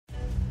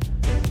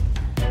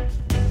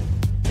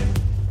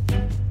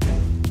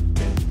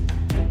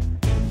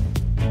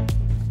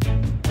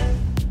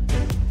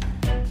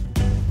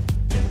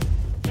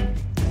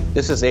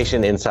This is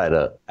Asian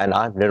Insider, and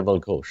I'm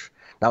Nirmal Ghosh.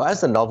 Now,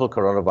 as the novel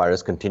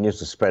coronavirus continues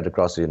to spread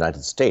across the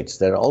United States,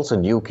 there are also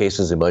new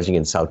cases emerging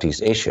in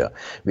Southeast Asia.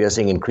 We are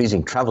seeing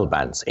increasing travel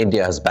bans.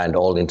 India has banned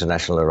all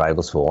international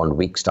arrivals for 1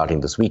 week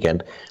starting this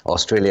weekend.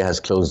 Australia has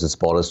closed its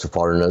borders to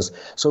foreigners.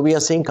 So we are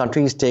seeing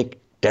countries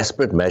take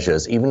desperate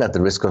measures, even at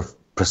the risk of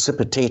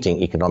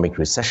precipitating economic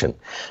recession.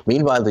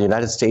 Meanwhile, the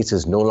United States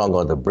is no longer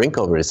on the brink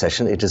of a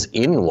recession, it is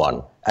in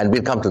one. And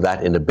we'll come to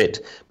that in a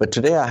bit. But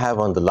today I have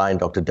on the line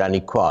Dr. Danny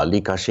Quah,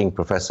 Lee Ka-shing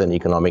Professor in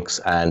Economics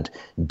and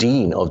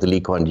Dean of the Lee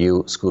Kuan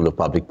Yew School of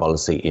Public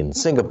Policy in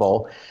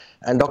Singapore,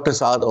 and Dr.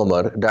 Saad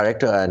Omar,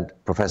 Director and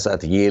Professor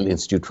at the Yale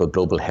Institute for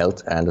Global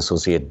Health and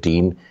Associate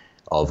Dean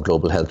of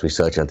Global Health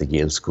Research at the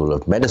Yale School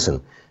of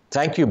Medicine.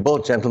 Thank you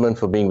both, gentlemen,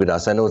 for being with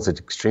us. I know it's an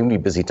extremely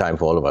busy time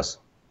for all of us.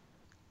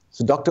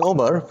 So, Dr.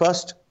 Omar,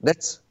 first,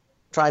 let's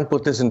try and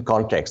put this in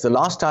context. The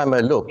last time I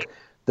looked,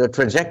 the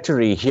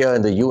trajectory here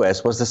in the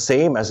US was the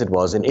same as it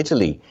was in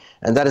Italy,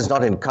 and that is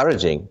not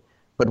encouraging.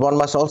 But one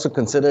must also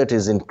consider it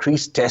is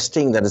increased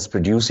testing that is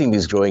producing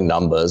these growing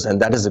numbers, and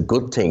that is a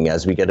good thing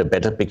as we get a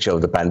better picture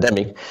of the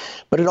pandemic.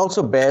 But it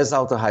also bears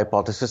out the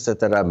hypothesis that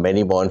there are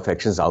many more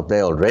infections out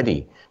there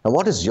already. Now,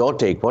 what is your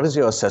take? What is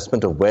your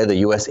assessment of where the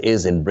US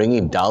is in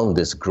bringing down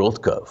this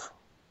growth curve?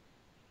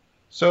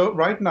 So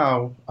right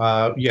now,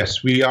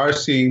 yes, we are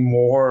seeing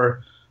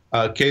more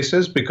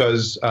cases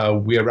because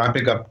we are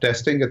ramping up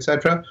testing,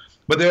 etc.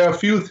 But there are a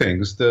few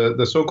things.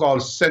 The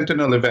so-called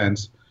sentinel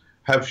events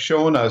have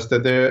shown us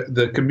that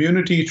the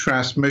community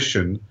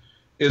transmission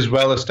is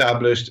well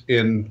established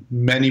in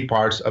many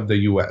parts of the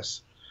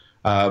U.S.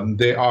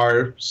 There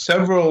are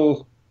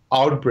several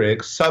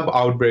outbreaks,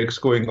 sub-outbreaks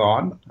going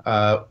on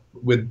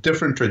with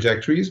different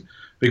trajectories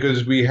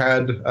because we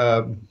had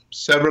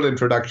several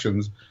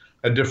introductions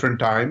at different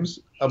times,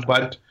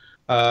 but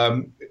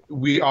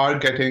we are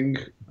getting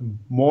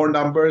more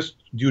numbers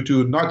due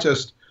to not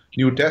just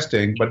new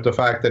testing, but the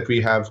fact that we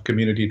have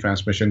community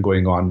transmission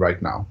going on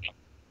right now.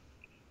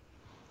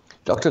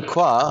 Dr.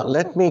 Quah,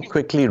 let me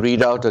quickly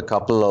read out a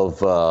couple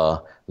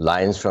of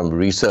lines from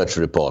research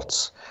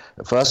reports.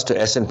 First,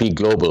 S&P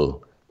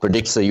Global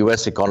predicts the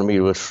U.S. economy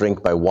will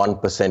shrink by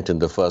 1% in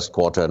the first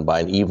quarter and by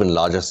an even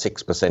larger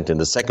 6% in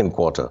the second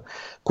quarter.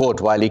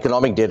 Quote, while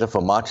economic data for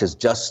March is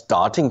just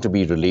starting to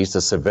be released, the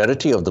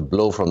severity of the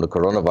blow from the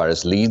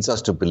coronavirus leads us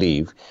to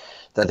believe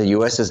that the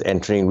U.S. is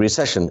entering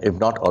recession, if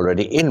not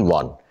already in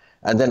one.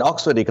 And then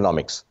Oxford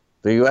Economics,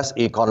 the U.S.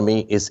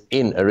 economy is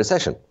in a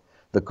recession.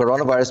 The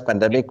coronavirus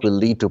pandemic will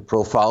lead to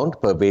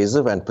profound,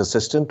 pervasive, and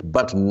persistent,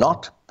 but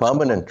not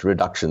permanent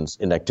reductions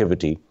in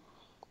activity,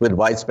 with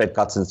widespread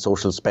cuts in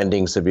social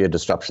spending, severe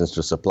disruptions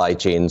to supply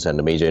chains, and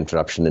a major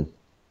interruption in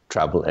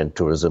travel and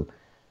tourism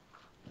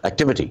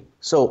activity.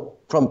 So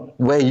from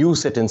where you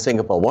sit in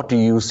Singapore, what do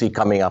you see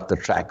coming up the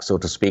track, so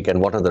to speak, and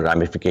what are the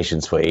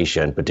ramifications for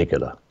Asia in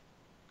particular?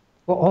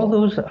 Well, all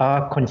those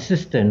are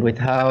consistent with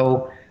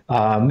how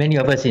many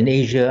of us in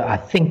Asia are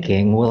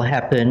thinking will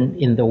happen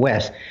in the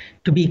West.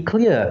 To be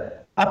clear,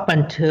 up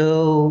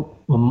until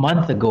a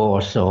month ago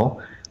or so,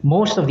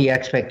 most of the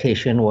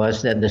expectation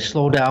was that the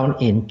slowdown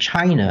in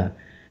China,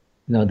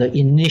 the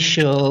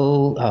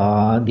initial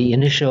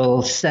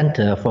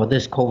center for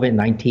this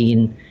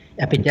COVID-19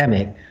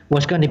 epidemic,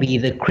 was going to be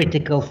the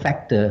critical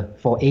factor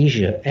for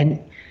Asia. And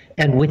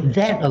with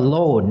that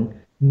alone,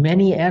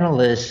 many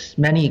analysts,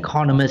 many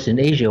economists in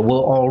Asia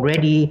were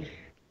already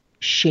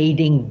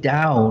shading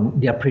down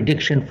their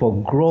prediction for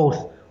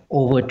growth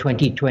over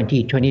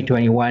 2020,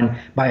 2021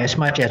 by as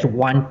much as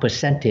 1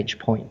 percentage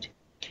point.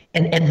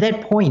 And at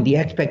that point, the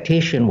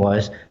expectation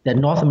was that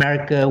North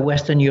America,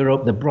 Western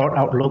Europe, the broad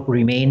outlook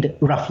remained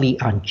roughly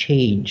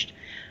unchanged.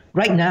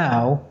 Right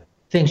now,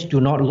 things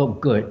do not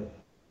look good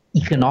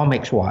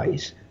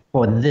economics-wise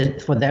for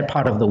that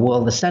part of the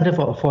world. The center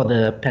for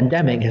the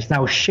pandemic has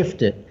now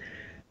shifted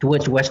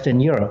towards Western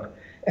Europe.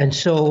 And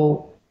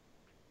so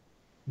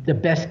the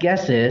best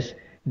guess is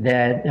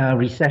that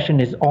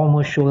recession is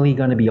almost surely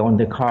going to be on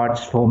the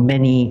cards for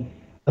many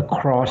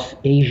across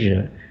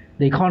Asia.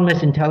 The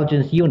Economist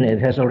Intelligence Unit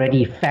has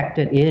already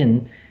factored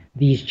in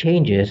these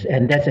changes,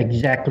 and that's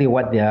exactly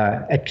what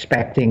they're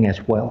expecting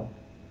as well.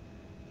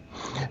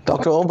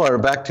 Dr. Omar,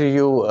 back to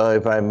you,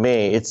 if I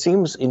may. It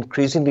seems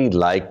increasingly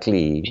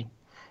likely,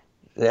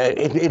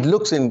 it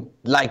looks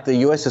like the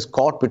U.S. is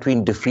caught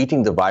between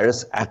defeating the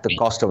virus at the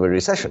cost of a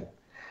recession.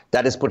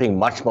 That is putting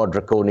much more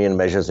draconian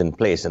measures in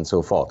place and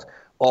so forth.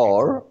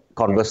 Or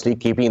conversely,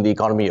 keeping the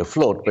economy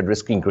afloat but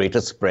risking greater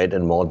spread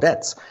and more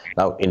deaths.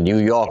 Now, in New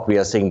York, we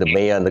are seeing the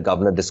mayor and the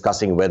governor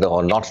discussing whether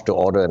or not to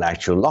order an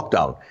actual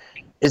lockdown.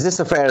 Is this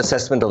a fair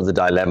assessment of the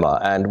dilemma,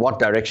 and what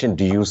direction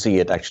do you see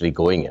it actually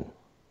going in?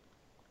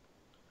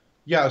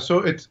 Yeah, so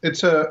it's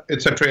a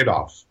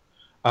trade-off.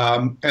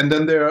 And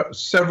then there are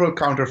several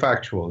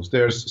counterfactuals.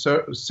 There's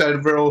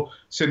several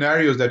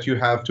scenarios that you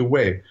have to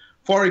weigh.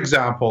 For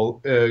example,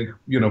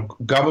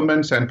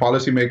 governments and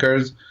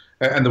policymakers,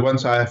 and the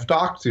ones I have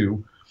talked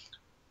to,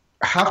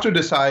 have to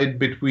decide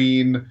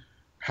between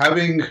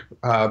having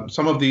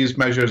some of these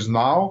measures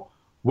now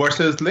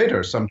versus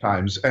later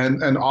sometimes.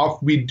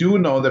 We do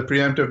know that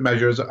preemptive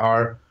measures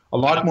are a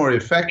lot more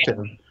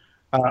effective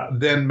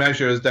than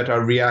measures that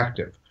are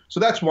reactive. So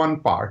that's one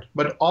part.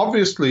 But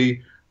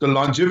obviously, the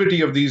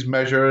longevity of these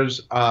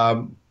measures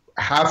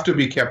have to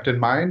be kept in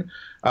mind.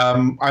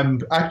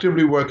 I'm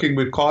actively working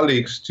with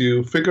colleagues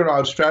to figure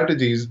out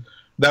strategies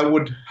that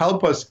would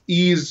help us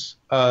ease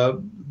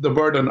the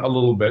burden a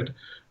little bit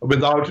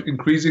without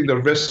increasing the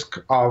risk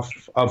of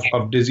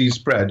disease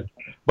spread.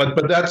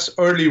 But that's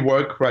early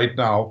work right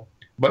now.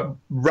 But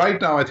right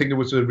now, I think it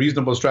was a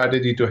reasonable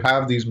strategy to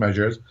have these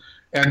measures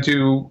and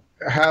to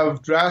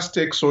have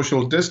drastic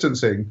social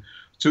distancing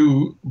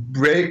to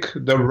break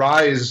the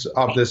rise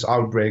of this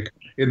outbreak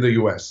in the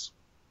US.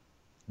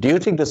 Do you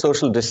think the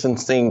social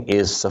distancing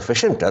is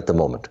sufficient at the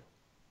moment?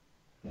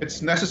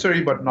 It's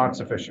necessary but not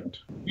sufficient.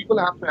 People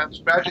have to have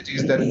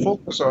strategies that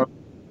focus on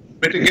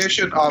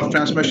mitigation of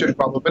transmission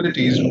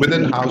probabilities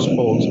within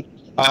households.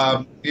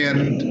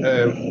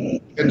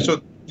 And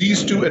so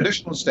these two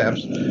additional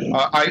steps,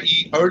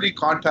 i.e. early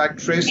contact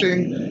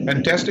tracing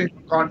and testing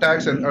for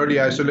contacts and early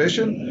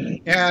isolation,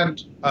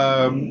 and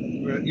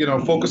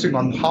focusing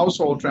on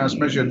household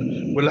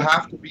transmission will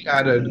have to be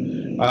added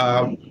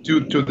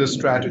to this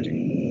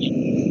strategy.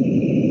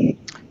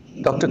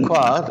 Dr.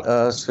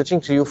 Kaur,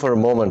 switching to you for a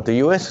moment, the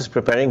US is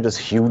preparing this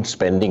huge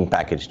spending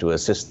package to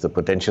assist the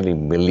potentially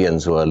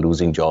millions who are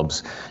losing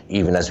jobs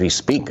even as we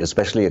speak,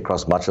 especially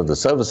across much of the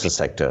services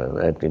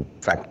sector. In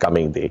fact,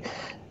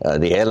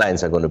 the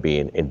airlines are going to be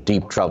in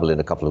deep trouble in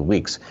a couple of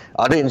weeks.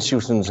 Other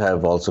institutions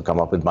have also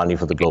come up with money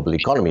for the global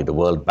economy, the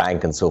World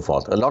Bank and so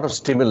forth. A lot of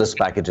stimulus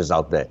packages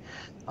out there.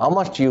 How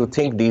much do you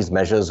think these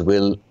measures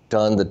will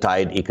turn the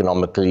tide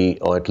economically,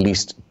 or at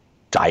least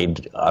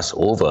tide us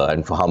over,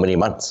 and for how many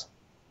months?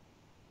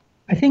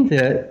 I think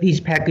these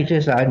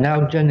packages are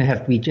now going to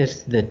have to be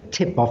just the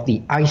tip of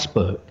the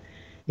iceberg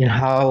in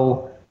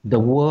how the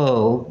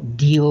world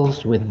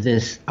deals with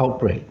this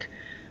outbreak.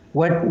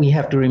 What we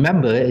have to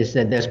remember is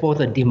that there's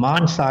both a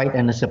demand side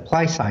and a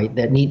supply side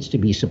that needs to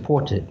be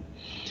supported.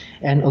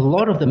 And a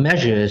lot of the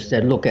measures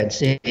that look at,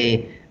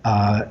 say,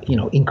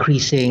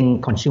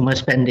 increasing consumer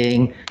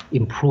spending,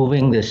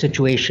 improving the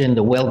situation,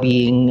 the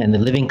well-being and the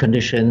living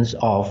conditions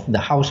of the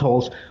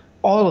households,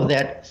 all of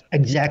that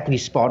exactly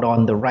spot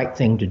on the right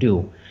thing to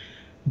do.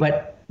 But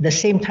at the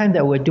same time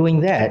that we're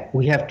doing that,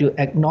 we have to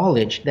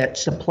acknowledge that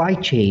supply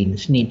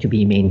chains need to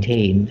be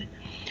maintained.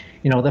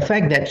 The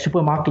fact that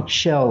supermarket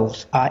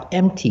shelves are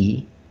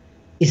empty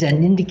is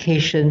an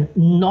indication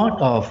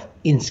not of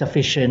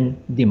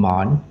insufficient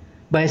demand,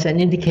 but it's an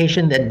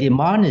indication that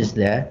demand is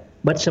there,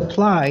 but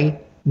supply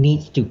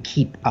needs to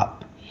keep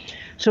up.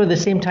 So at the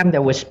same time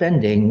that we're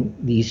spending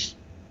these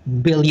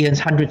billions,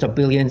 hundreds of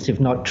billions, if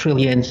not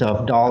trillions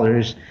of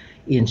dollars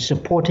in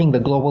supporting the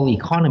global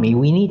economy,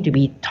 we need to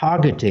be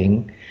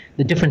targeting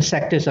the different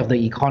sectors of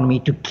the economy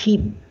to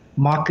keep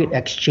market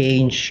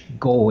exchange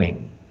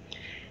going.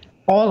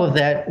 All of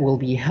that will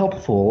be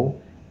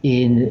helpful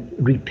in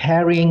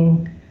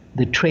repairing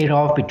the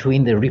trade-off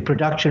between the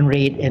reproduction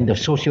rate and the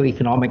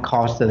socioeconomic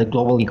costs that the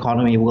global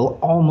economy will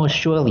almost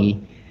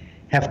surely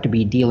have to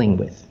be dealing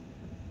with.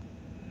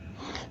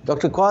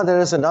 Dr. Kaur, there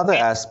is another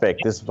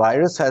aspect. This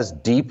virus has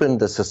deepened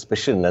the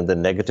suspicion and the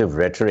negative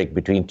rhetoric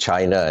between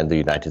China and the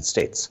United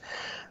States.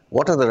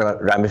 What are the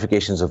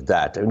ramifications of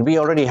that? And we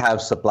already have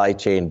supply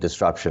chain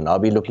disruption. Are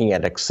we looking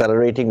at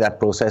accelerating that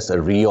process, a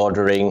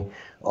reordering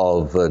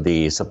of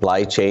the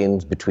supply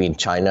chains between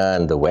China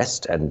and the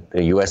West and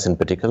the US in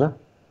particular?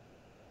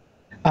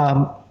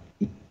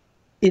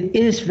 It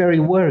is very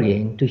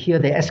worrying to hear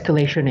the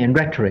escalation in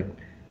rhetoric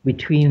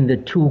between the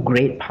two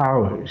great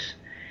powers.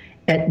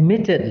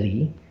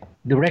 Admittedly,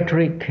 the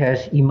rhetoric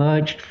has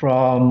emerged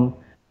from,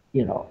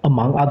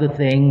 among other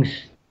things,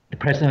 the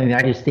President of the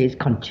United States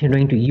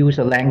continuing to use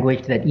a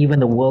language that even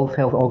the World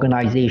Health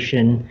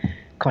Organization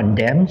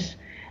condemns.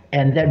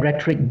 And that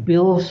rhetoric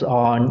builds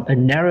on a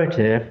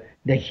narrative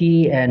that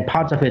he and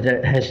parts of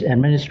his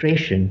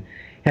administration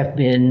have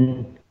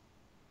been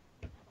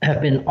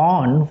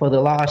on for the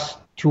last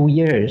 2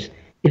 years.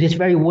 It is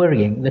very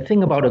worrying. The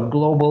thing about a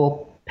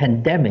global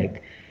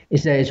pandemic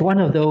is that it's one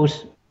of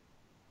those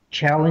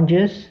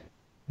challenges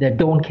that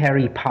don't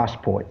carry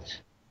passports.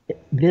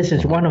 This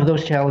is one of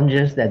those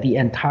challenges that the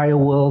entire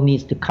world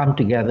needs to come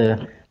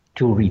together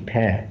to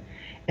repair.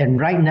 And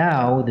right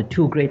now, the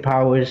two great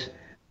powers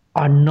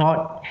are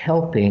not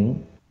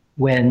helping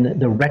when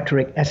the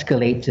rhetoric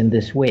escalates in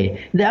this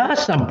way. There are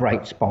some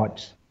bright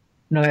spots.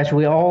 As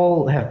we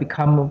all have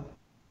become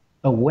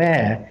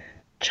aware,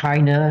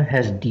 China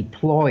has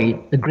deployed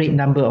a great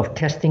number of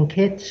testing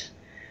kits,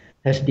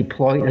 has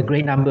deployed a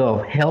great number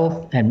of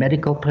health and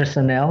medical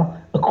personnel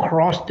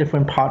across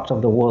different parts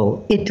of the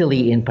world.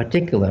 Italy, in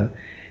particular,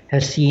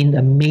 has seen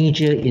a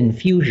major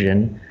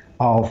infusion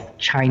of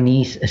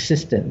Chinese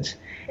assistance.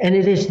 And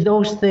it is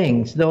those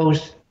things,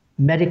 those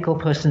medical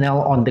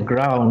personnel on the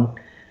ground,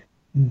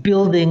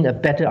 building a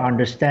better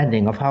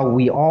understanding of how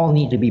we all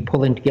need to be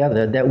pulling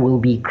together that will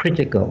be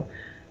critical.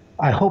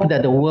 I hope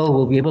that the world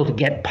will be able to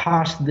get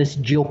past this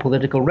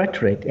geopolitical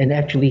rhetoric and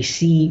actually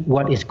see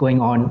what is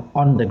going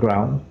on the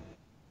ground.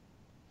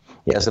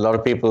 Yes, a lot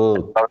of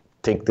people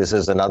think this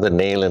is another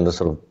nail in the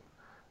sort of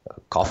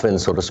coffin,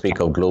 so to speak,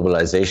 of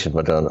globalization.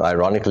 But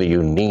ironically,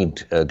 you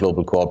need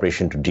global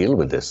cooperation to deal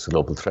with this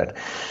global threat.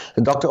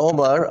 Dr.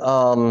 Omar,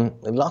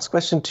 last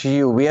question to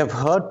you. We have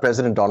heard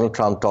President Donald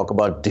Trump talk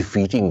about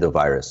defeating the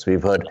virus.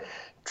 We've heard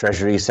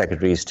Treasury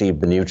Secretary Steve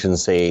Mnuchin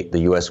say the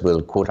U.S.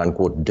 will, quote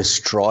unquote,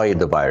 destroy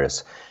the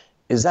virus.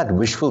 Is that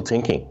wishful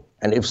thinking?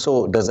 And if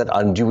so, does that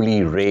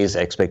unduly raise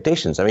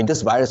expectations? I mean,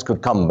 this virus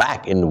could come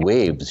back in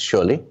waves,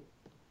 surely.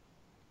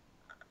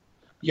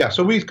 Yeah,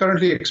 so we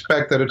currently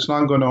expect that it's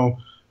not going to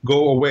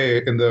go away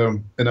in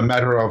a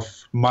matter of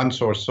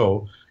months or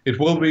so. It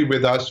will be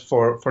with us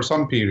for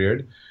some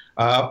period.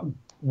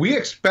 We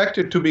expect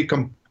it to be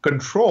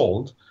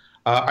controlled.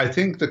 I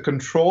think the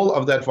control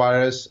of that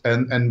virus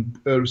and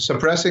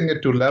suppressing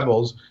it to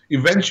levels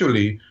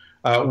eventually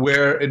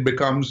where it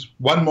becomes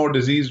one more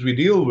disease we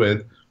deal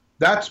with,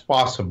 that's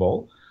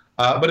possible.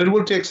 But it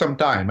will take some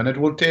time, and it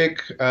will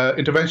take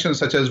interventions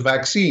such as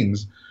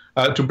vaccines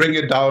to bring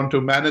it down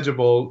to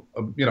manageable.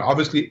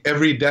 Obviously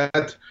every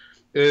death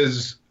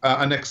is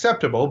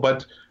unacceptable,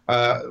 but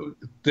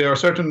there are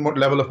certain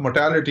level of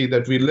mortality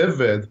that we live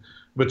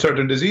with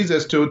certain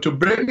diseases. To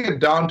bring it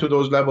down to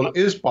those levels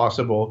is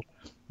possible,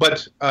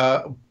 but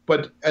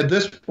at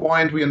this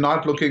point we are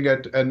not looking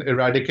at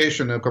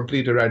a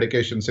complete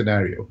eradication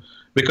scenario,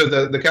 because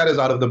the cat is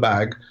out of the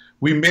bag.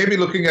 We may be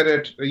looking at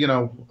it,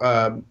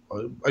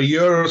 a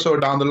year or so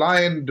down the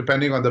line,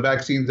 depending on the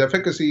vaccine's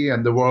efficacy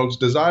and the world's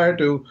desire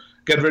to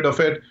get rid of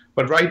it.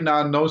 But right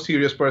now, no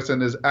serious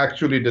person is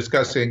actually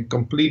discussing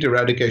complete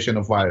eradication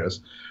of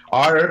virus.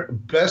 Our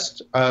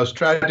best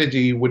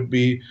strategy would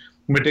be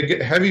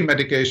heavy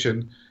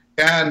medication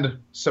and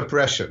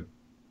suppression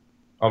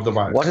of the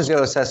virus. What is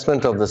your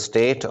assessment of the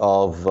state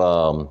of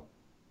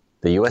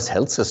the U.S.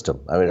 health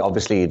system? I mean,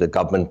 obviously, the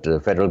government, the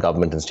federal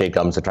government and state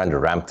governments are trying to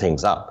ramp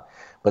things up,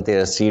 but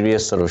there are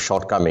serious sort of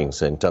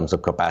shortcomings in terms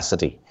of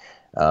capacity,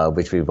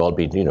 which we've all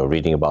been,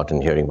 reading about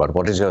and hearing about.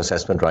 What is your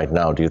assessment right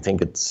now? Do you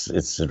think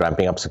it's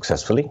ramping up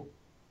successfully?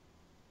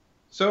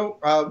 So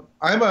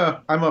I'm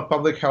a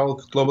public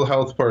health, global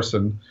health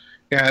person,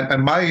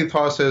 and my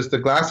ethos is the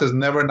glass is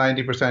never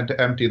 90%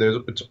 empty.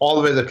 It's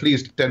always at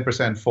least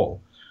 10%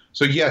 full.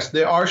 So yes,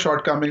 there are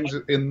shortcomings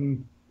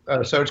in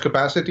surge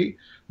capacity.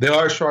 There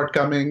are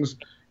shortcomings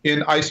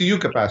in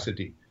ICU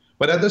capacity.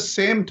 But at the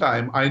same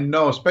time, I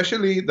know,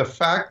 especially the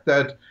fact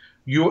that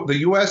the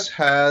U.S.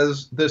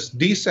 has this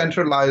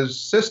decentralized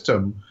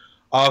system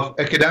of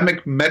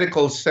academic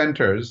medical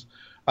centers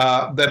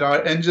that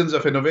are engines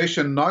of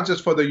innovation, not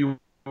just for the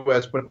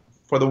U.S., but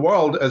for the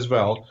world as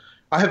well.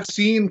 I have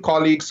seen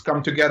colleagues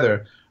come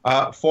together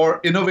for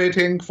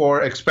innovating,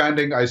 for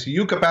expanding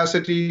ICU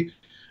capacity,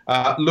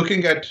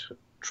 looking at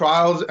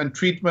trials and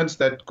treatments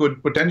that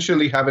could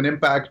potentially have an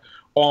impact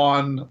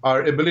on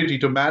our ability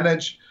to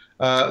manage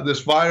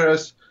this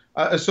virus.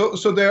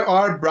 So there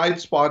are bright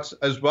spots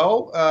as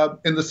well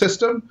in the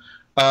system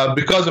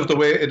because of the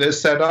way it is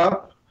set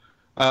up.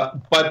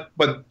 But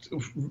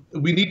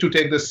we need to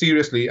take this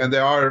seriously, and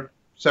there are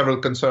several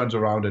concerns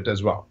around it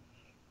as well.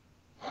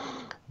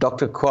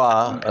 Dr.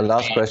 Kwa, a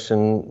last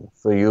question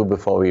for you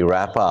before we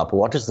wrap up.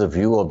 What is the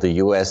view of the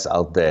U.S.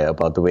 out there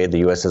about the way the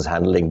U.S. is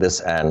handling this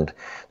and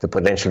the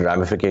potential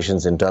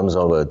ramifications in terms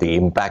of the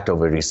impact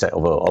of a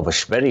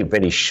very,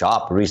 very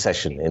sharp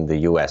recession in the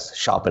U.S.,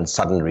 sharp and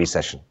sudden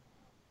recession?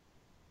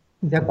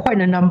 There are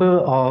quite a number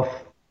of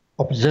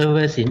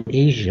observers in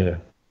Asia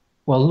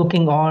who are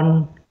looking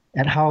on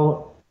at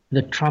how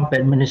the Trump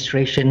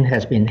administration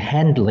has been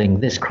handling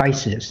this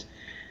crisis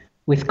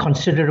with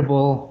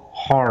considerable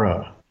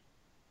horror.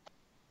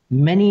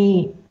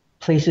 Many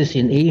places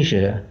in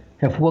Asia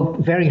have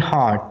worked very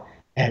hard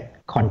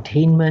at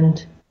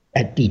containment,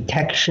 at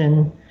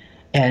detection,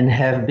 and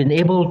have been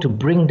able to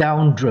bring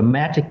down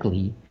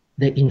dramatically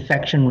the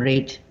infection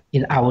rate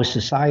in our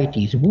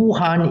societies.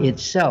 Wuhan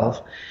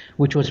itself,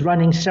 which was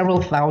running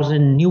several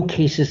thousand new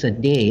cases a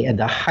day at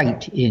the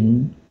height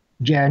in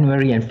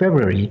January and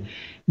February,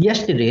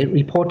 yesterday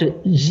reported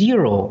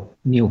 0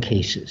 new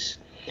cases.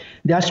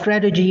 There are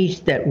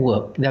strategies that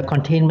work. There are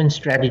containment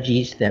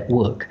strategies that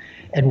work.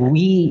 And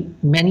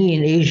many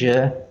in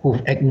Asia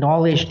who've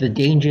acknowledged the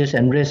dangers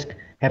and risk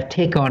have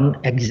taken on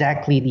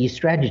exactly these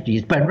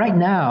strategies. But right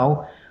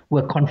now,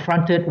 we're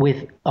confronted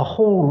with a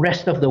whole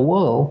rest of the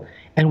world,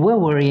 and we're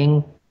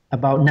worrying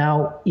about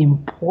now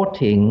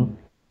importing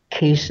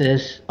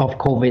cases of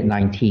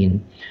COVID-19.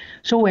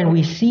 So when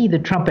we see the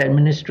Trump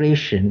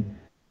administration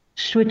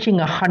switching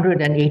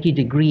 180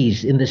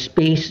 degrees in the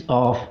space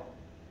of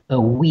a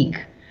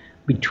week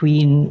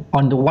between,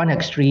 on the one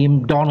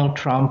extreme, Donald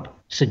Trump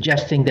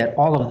suggesting that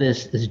all of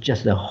this is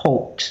just a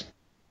hoax,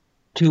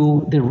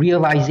 to the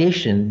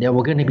realization that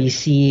we're going to be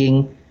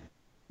seeing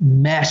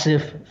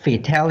massive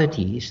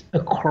fatalities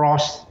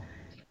across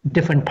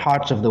different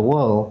parts of the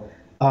world,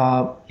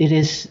 it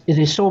is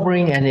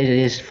sobering and it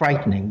is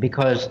frightening,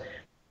 because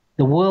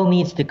The world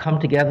needs to come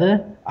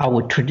together.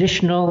 Our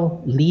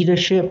traditional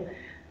leadership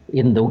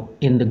in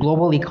the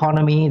global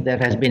economy that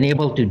has been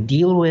able to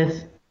deal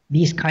with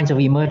these kinds of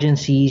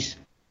emergencies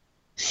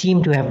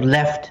seem to have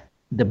left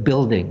the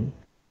building.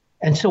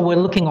 And so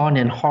we're looking on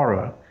in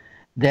horror.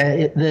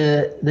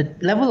 The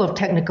level of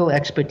technical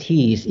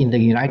expertise in the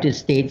United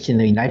States, in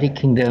the United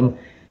Kingdom,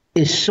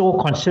 is so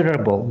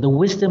considerable. The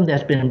wisdom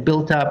that's been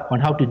built up on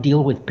how to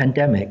deal with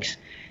pandemics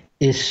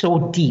is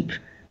so deep.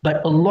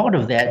 But a lot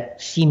of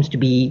that seems to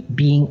be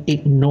being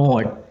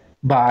ignored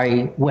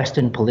by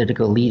Western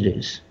political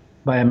leaders,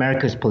 by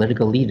America's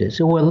political leaders.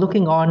 So we're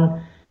looking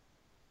on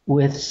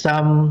with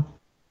some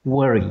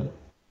worry.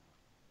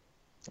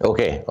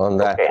 Okay, on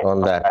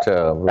that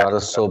rather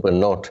sober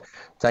note,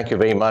 thank you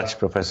very much,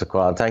 Professor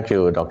Kwan. Thank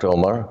you, Dr.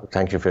 Omar.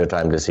 Thank you for your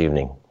time this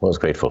evening.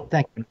 Most grateful.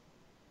 Thank you.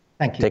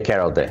 Thank you. Take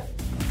care out there.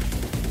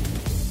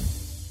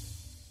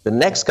 The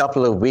next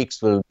couple of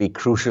weeks will be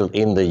crucial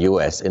in the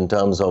U.S. in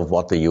terms of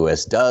what the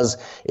U.S. does.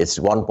 It's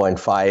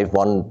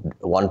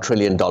 $1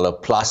 trillion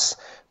plus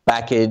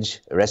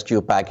package,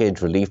 rescue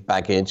package, relief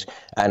package,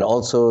 and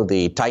also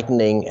the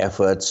tightening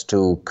efforts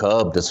to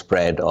curb the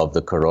spread of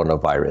the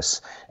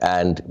coronavirus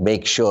and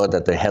make sure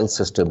that the health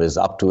system is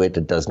up to it.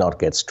 It does not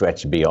get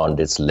stretched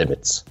beyond its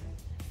limits.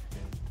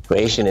 For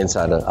Asian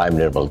Insider, I'm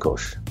Nirmal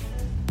Ghosh.